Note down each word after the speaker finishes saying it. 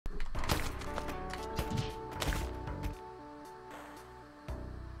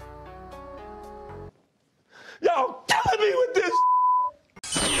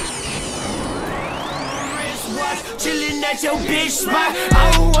at your bitch spot.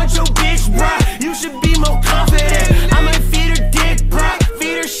 I don't want your bitch, bruh. You should be more confident. I'ma feed her dick, bruh.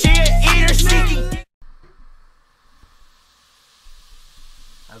 Feed her shit, eat her sneaky.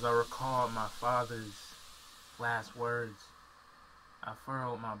 As I recall my father's last words, I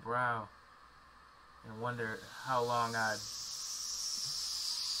furrowed my brow and wondered how long I'd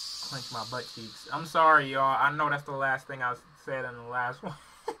clench my butt cheeks. I'm sorry, y'all. I know that's the last thing I said in the last one.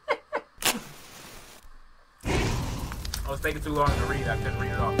 I was taking too long to read. I couldn't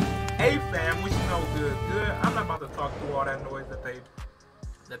read it off. Hey fam, what you know good? I'm not about to talk through all that noise that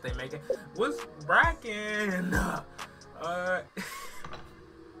they making. What's bracking?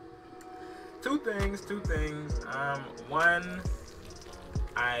 Two things. One,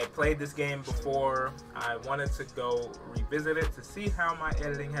 I played this game before. I wanted to go revisit it to see how my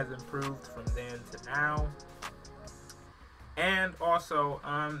editing has improved from then to now. And also,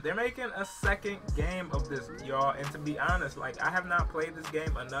 they're making a second game of this, y'all. And to be honest, like, I have not played this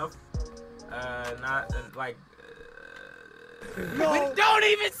game enough. No. Don't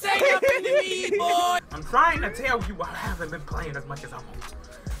even say nothing to me, boy. I'm trying to tell you I haven't been playing as much as I want to.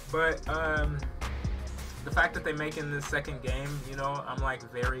 But, the fact that they're making this second game, you know, I'm like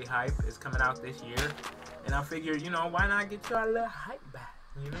very hype. It's coming out this year. And I figured, you know, why not get y'all a little hype back,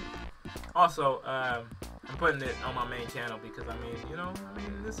 you know? Also, I'm putting it on my main channel because, I mean, you know,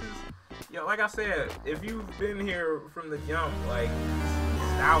 this is, yo, like I said, if you've been here from the jump, like,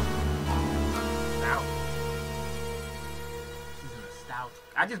 nostalgia. This is nostalgia.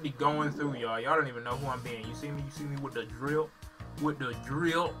 I just be going through, y'all. Y'all don't even know who I'm being. You see me with the drill? With the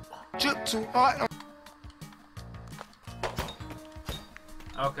drill. Jump too hard.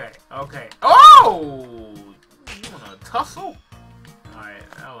 Okay. Oh! You wanna tussle? Alright,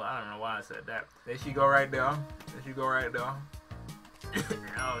 I don't know why I said that. There she go right there.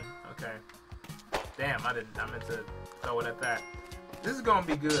 Oh, okay. Damn, I meant to throw it at that. This is gonna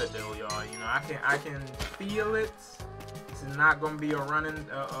be good though, y'all. You know, I can feel it. This is not gonna be a one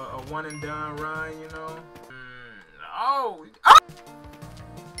and done run, you know. Oh!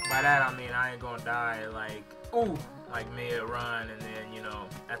 By that I mean I ain't gonna die like mid run, and then, you know,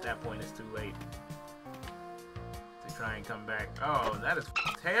 at that point it's too late to try and come back. Oh, that is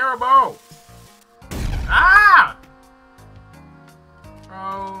terrible! Ah!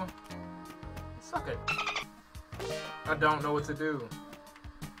 Bro, suck it. I don't know what to do.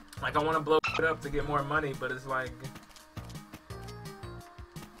 Like, I want to blow it up to get more money, but it's like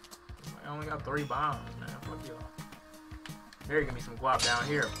I only got 3 bombs, man. Fuck y'all. There, give me some guap down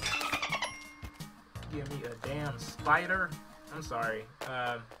here. Give me a damn spider. I'm sorry.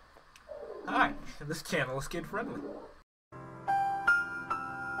 Hi, this channel is kid friendly.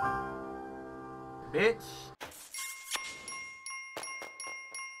 Bitch.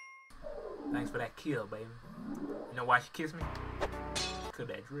 Thanks for that kill, baby. You know why she kissed me? Cause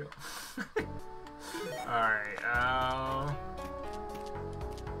that drill. Alright, oh!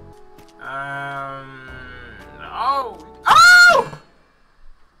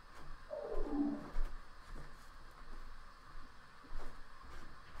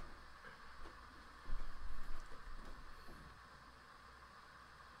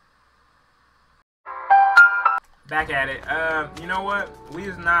 Back at it. You know what? We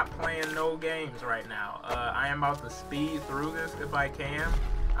is not playing no games right now. I am about to speed through this if I can.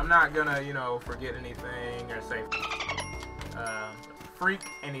 I'm not gonna, you know, forget anything or say freak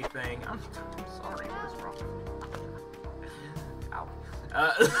anything. I'm sorry. What is wrong with me? Ow.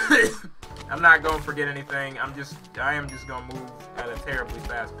 I'm not gonna forget anything. I am just gonna move at a terribly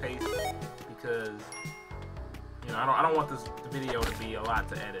fast pace because, you know, I don't want the video to be a lot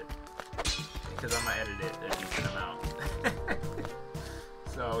to edit. Because I'm gonna edit it a decent amount.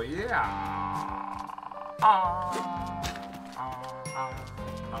 So yeah.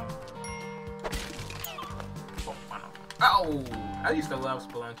 Oh, I used to love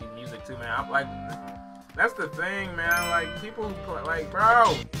Spelunky music too, man. I'm like, that's the thing, man. Like, people who play, like,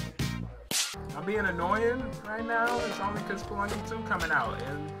 bro, I'm being annoying right now. It's only because Spelunky 2 coming out,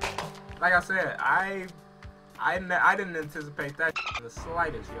 and like I said, I didn't anticipate that in the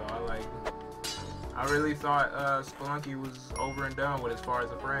slightest, y'all. Like, I really thought Spelunky was over and done with as far as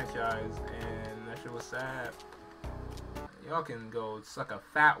the franchise, and that shit was sad. Y'all can go suck a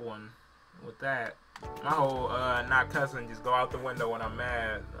fat one with that. My whole not cussing just go out the window when I'm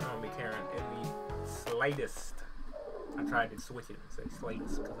mad. I don't be caring in the slightest. I tried to switch it and say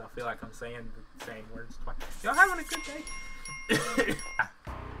slightest because I feel like I'm saying the same words twice. Y'all having a good day?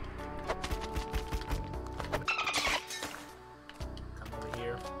 Come over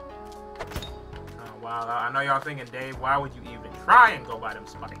here. Wow, I know y'all thinking, Dave, why would you even try and go by them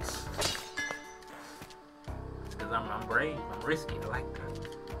spikes? Because I'm I'm brave. I'm risky. I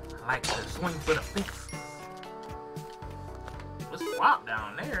like to swing for the fence. It's WAP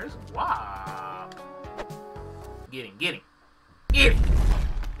down there. It's WAP. Get him. Get him. Get him.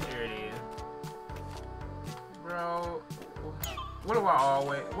 There it is. Bro, what do I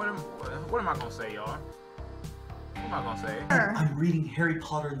always... What am I gonna say, y'all? What am I gonna say? I'm reading Harry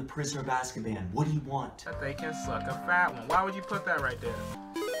Potter and the Prisoner of Azkaban. What do you want? That they can suck a fat one. Why would you put that right there?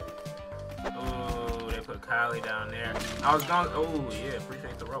 Oh, they put Kylie down there. I was gonna... Oh, yeah,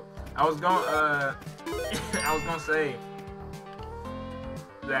 appreciate the rope. I was gonna say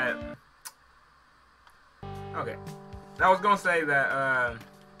that... Okay. I was gonna say that,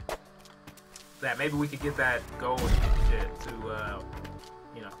 that maybe we could get that gold shit to,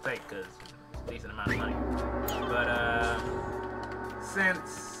 you know, take, because it's a decent amount of money. But,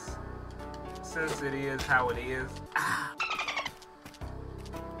 since it is how it is,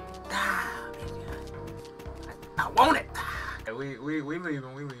 I want it. We leaving.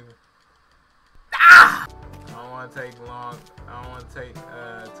 I don't want to take long. I don't want to take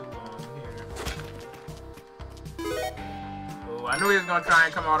too long here. Oh, I knew he was gonna try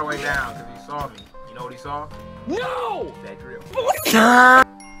and come all the way down because he saw me. You know what he saw? No! That drill.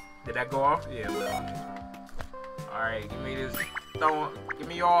 Did that go off? Yeah, it went off. All right, give me this. Give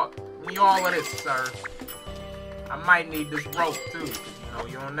me all of this, sir. I might need this rope too, because you know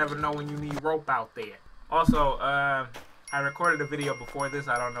you don't never know when you need rope out there. Also, I recorded a video before this.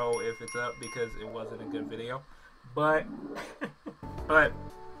 I don't know if it's up because it wasn't a good video, but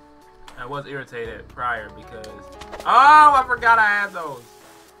I was irritated prior because I forgot I had those.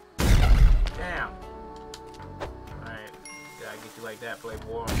 Damn. All right, gotta get you like that,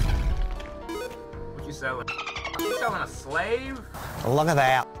 Playboy. What you selling? You selling a slave? Look at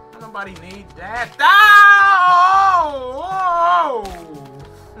that. Nobody needs that. Oh!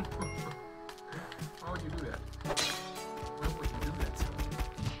 Why would you do that? Why would you do that to me?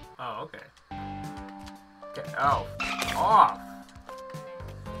 Oh, okay. Okay. Oh, off.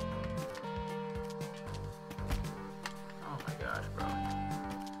 Oh my gosh, bro.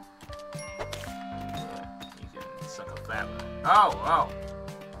 Yeah, you can suck a fat one. Oh.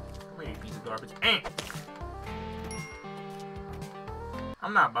 Come here, you piece of garbage.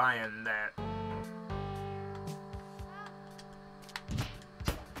 I'm not buying that.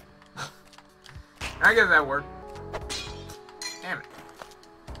 I guess that worked. Damn it.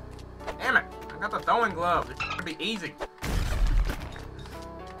 Damn it. I got the throwing glove. It should be easy.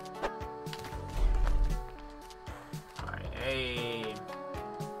 Alright, hey.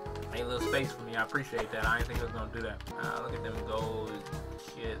 Made a little space for me. I appreciate that. I didn't think I was gonna do that. Look at them gold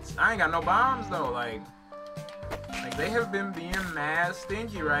shits. I ain't got no bombs though. Like they have been being mad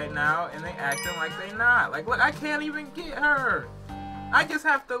stingy right now, and they acting like they not. Like, look, I can't even get her. I just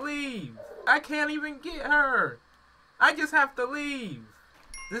have to leave. I can't even get her. I just have to leave.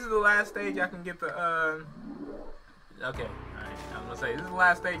 This is the last stage I can get the, okay, alright. I was gonna say, this is the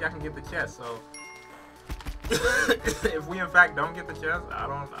last stage I can get the chest, so. If we in fact don't get the chest, I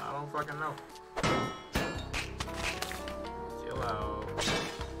don't fucking know. Chill out.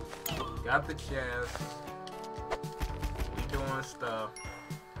 Got the chest. Doing stuff.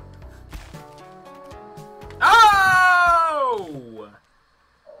 Oh!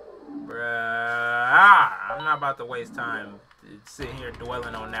 Bruh. I'm not about to waste time sitting here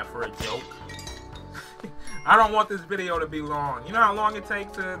dwelling on that for a joke. I don't want this video to be long. You know how long it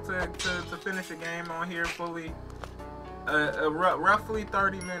takes to finish a game on here fully? Roughly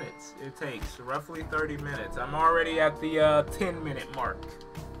 30 minutes. It takes roughly 30 minutes. I'm already at the 10-minute mark.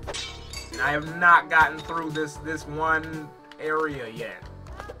 And I have not gotten through this one area yet.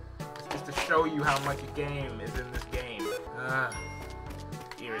 It's just to show you how much a game is in this game.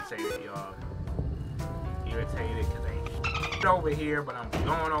 Irritated, y'all. Irritated because they ain't over here, but I'm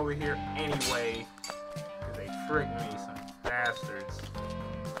going over here anyway because they tricked me, some bastards.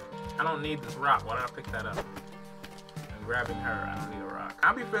 I don't need this rock. Why did I pick that up? I'm grabbing her. I don't need a rock.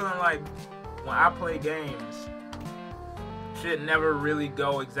 I be feeling like when I play games, shit never really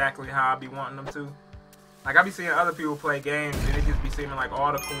go exactly how I be wanting them to. Like, I be seeing other people play games, and it just be seeming like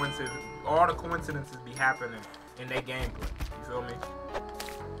all the coincidences be happening in their gameplay. You feel me?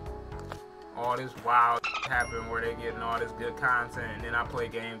 All this wild happen where they getting all this good content, and then I play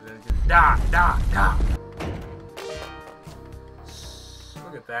games and it just die.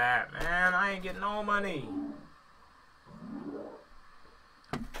 Look at that, man. I ain't getting no money.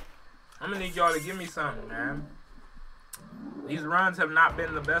 I'm gonna need y'all to give me something, man. These runs have not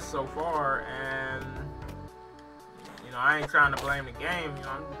been the best so far, and you know, I ain't trying to blame the game, you know,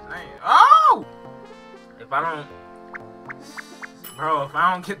 I'm just saying. Oh! If I Bro, if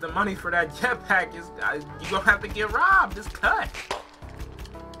I don't get the money for that jetpack, you gonna have to get robbed. Just cut.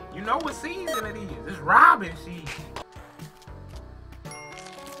 You know what season it is. It's robbing season.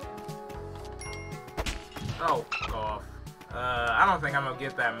 Oh, fuck off. I don't think I'm gonna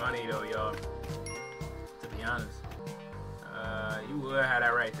get that money though, y'all. To be honest. You would have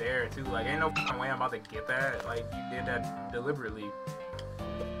that right there too. Like, ain't no way I'm about to get that. Like, you did that deliberately.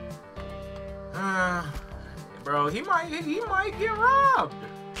 Bro, he might get robbed.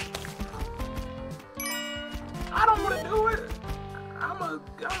 I don't want to do it. I'm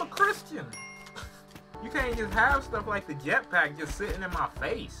a Christian. You can't just have stuff like the jetpack just sitting in my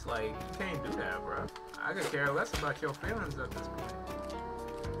face. Like, you can't do that, bro. I could care less about your feelings at this point.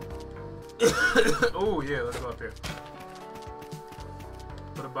 Oh yeah, let's go up here.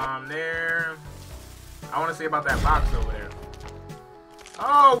 Put a bomb there. I want to see about that box over there.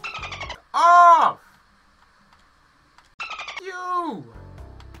 Oh, off! You!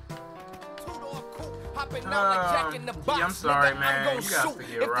 I'm sorry, man. You got to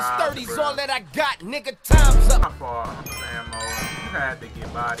get robbed, bro. All that I got, nigga, time's up. My fault, Sammo. You had to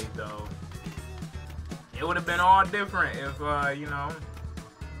get bodied, though. It would have been all different if, you know,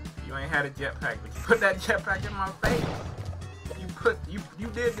 you ain't had a jetpack, but you put that jetpack in my face. You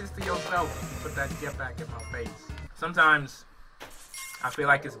did this to yourself. You put that jetpack in my face. Sometimes I feel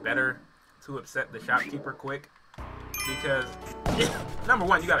like it's better to upset the shopkeeper quick because number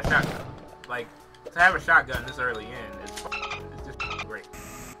one, you got a shotgun. Like, to have a shotgun this early in is just great.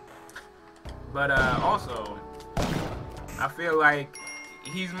 But also, I feel like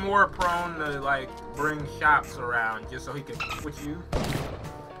he's more prone to like bring shops around just so he can with you,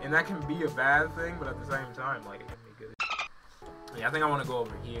 and that can be a bad thing, but at the same time, like, it can be good. Yeah, I think I want to go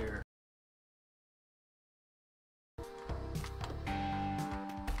over here.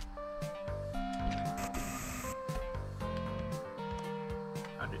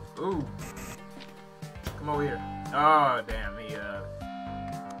 Ooh, come over here. Oh damn, he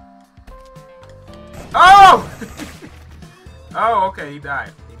oh! Oh, okay, he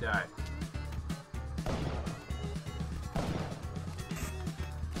died. He died.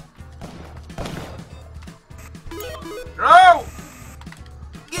 Oh!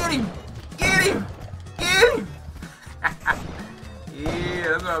 Get him! Get him! Get him! Yeah,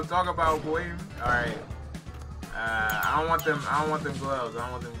 that's what I'm talking about, boy. All right. I don't want them gloves. I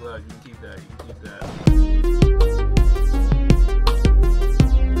don't want them gloves. You can keep that. You can keep that.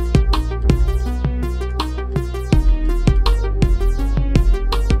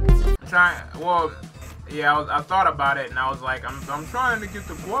 Well, yeah, I thought about it and I was like, I'm trying to get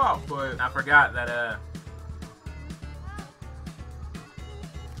the guap, but I forgot that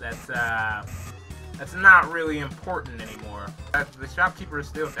that's not really important anymore. The shopkeeper is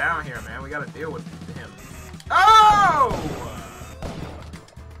still down here, man. We gotta deal with him. Oh!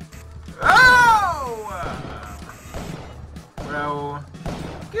 Oh! Bro,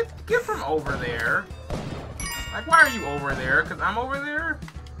 get from over there. Like, why are you over there? Cause I'm over there.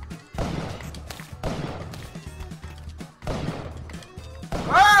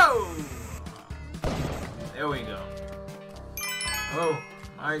 Oh! There we go. Oh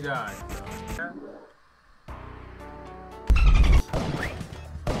my God.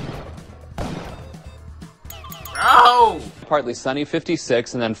 Oh! Partly sunny,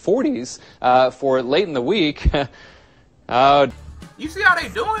 56, and then 40s for late in the week. You see how they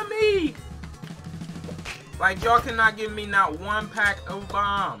doing me? Like, y'all cannot give me not one pack of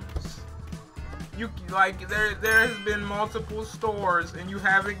bombs. You like there has been multiple stores and you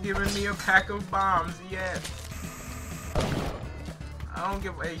haven't given me a pack of bombs yet. I don't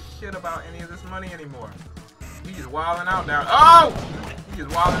give a shit about any of this money anymore. He's just wilding out down. Oh! He's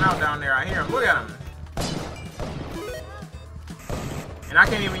just wilding out down there. I hear him. Look at him. And I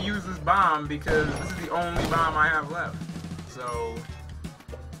can't even use this bomb because this is the only bomb I have left. So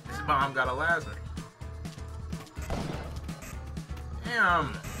this bomb gotta last me.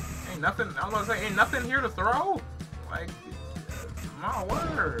 Damn. Ain't nothing, I was gonna say, ain't nothing here to throw? Like, my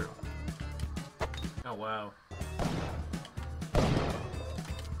word. Oh, wow.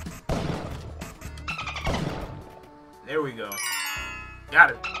 There we go.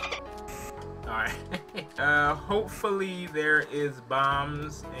 Got it. Alright. Hopefully there is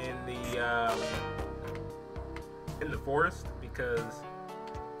bombs in the forest because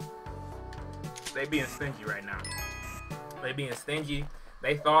they being stingy right now. They being stingy.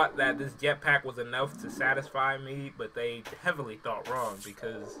 They thought that this jetpack was enough to satisfy me, but they heavily thought wrong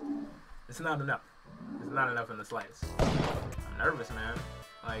because it's not enough. It's not enough in the slightest. I'm nervous, man.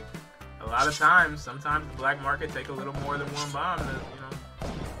 Like, a lot of times, sometimes the black market take a little more than one bomb to, you know,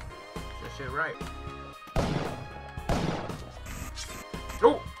 get shit right.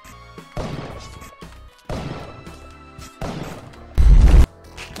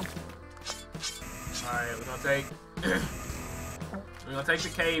 Alright, we're gonna take we're gonna take the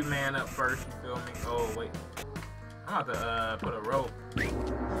caveman up first, you feel me? Oh wait. I'm about to put a rope.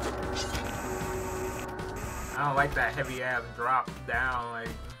 I don't like that heavy ass drop down, like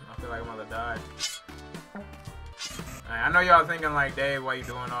I feel like I'm gonna die. Right, I know y'all thinking like, Dave, why you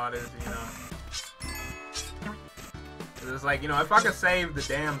doing all this, you know? It's like, you know, if I could save the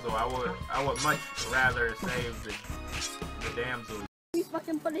damsel, I would much rather save the damsel. You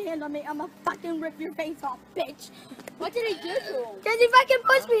fucking put a hand on me, I'ma fucking rip your face off, bitch. What did he do to him? Cause he fucking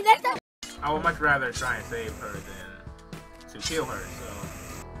pushed me next time. I would much rather try and save her than to kill her,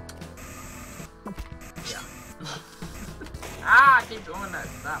 so yeah. I keep doing that.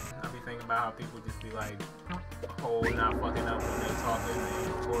 Stop. I be thinking about how people just be like, oh, not fucking up when they talking and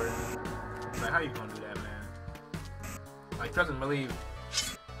recording. It's like, how you gonna do that, man? Like, trust and believe.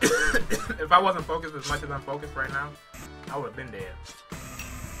 If I wasn't focused as much as I'm focused right now, I would have been dead.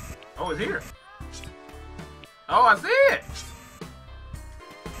 Oh, it's here. Oh, I see it.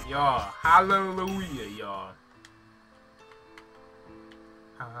 Y'all, hallelujah, y'all.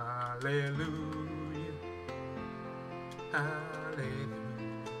 Hallelujah. Hallelujah.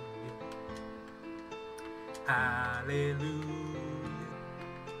 Hallelujah.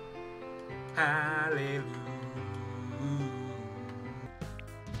 Hallelujah.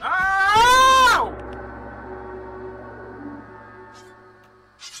 Oh!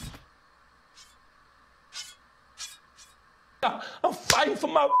 I'm fighting for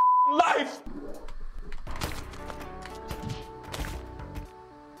my life.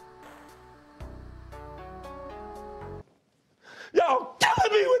 Y'all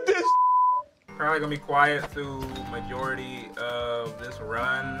killing me with this. Probably gonna be quiet through majority of this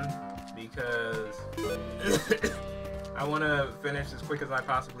run because I want to finish as quick as I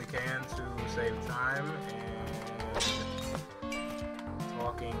possibly can to save time, and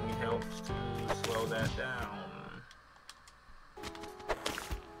talking helps to slow that down.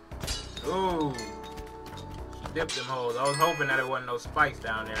 Ooh, she dipped them holes. I was hoping that it wasn't no spikes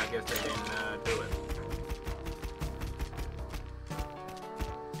down there. I guess they didn't do it.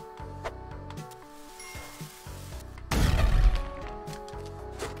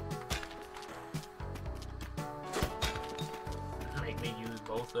 Make me use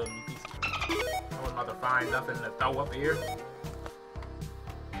both of them, you piece of shit. I wasn't about to find nothing to throw up here.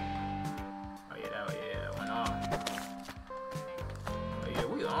 Oh yeah, that went off. Oh yeah,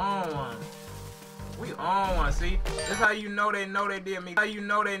 we on one. We on one, see? This is how you know they did me. How you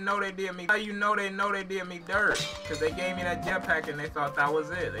know they did me. How you know they did me dirt. Cause they gave me that jetpack and they thought that was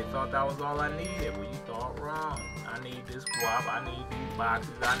it. They thought that was all I needed. Well, you thought wrong. I need this guap. I need these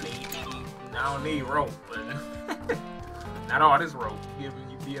boxes. I don't need rope, but not all this rope. You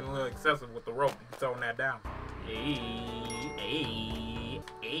being a little excessive with the rope. You throwing that down. Hey, hey,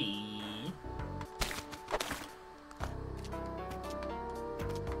 hey.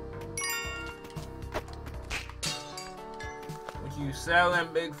 What you selling,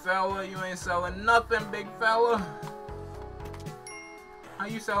 big fella? You ain't selling nothing, big fella. How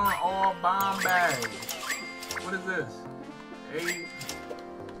you selling all bomb bags? What is this? Hey.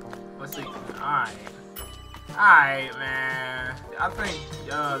 Let's see. Alright, man. I think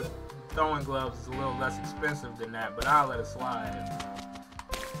throwing gloves is a little less expensive than that, but I'll let it slide.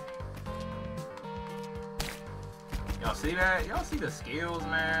 Y'all see that? Y'all see the skills,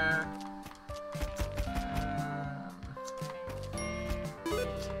 man?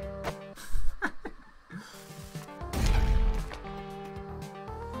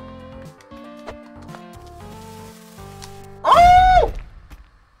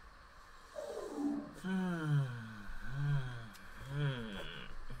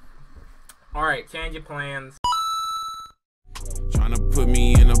 Alright, change your plans. Tryna put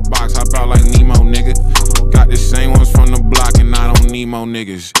me in a box, hop out like Nemo, nigga. Got the same ones from the block and I don't need more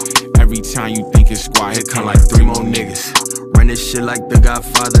niggas. Every time you think it's squad, here come like 3 more niggas. Run this shit like the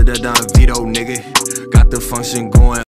Godfather, the Don Vito, nigga. Got the function going.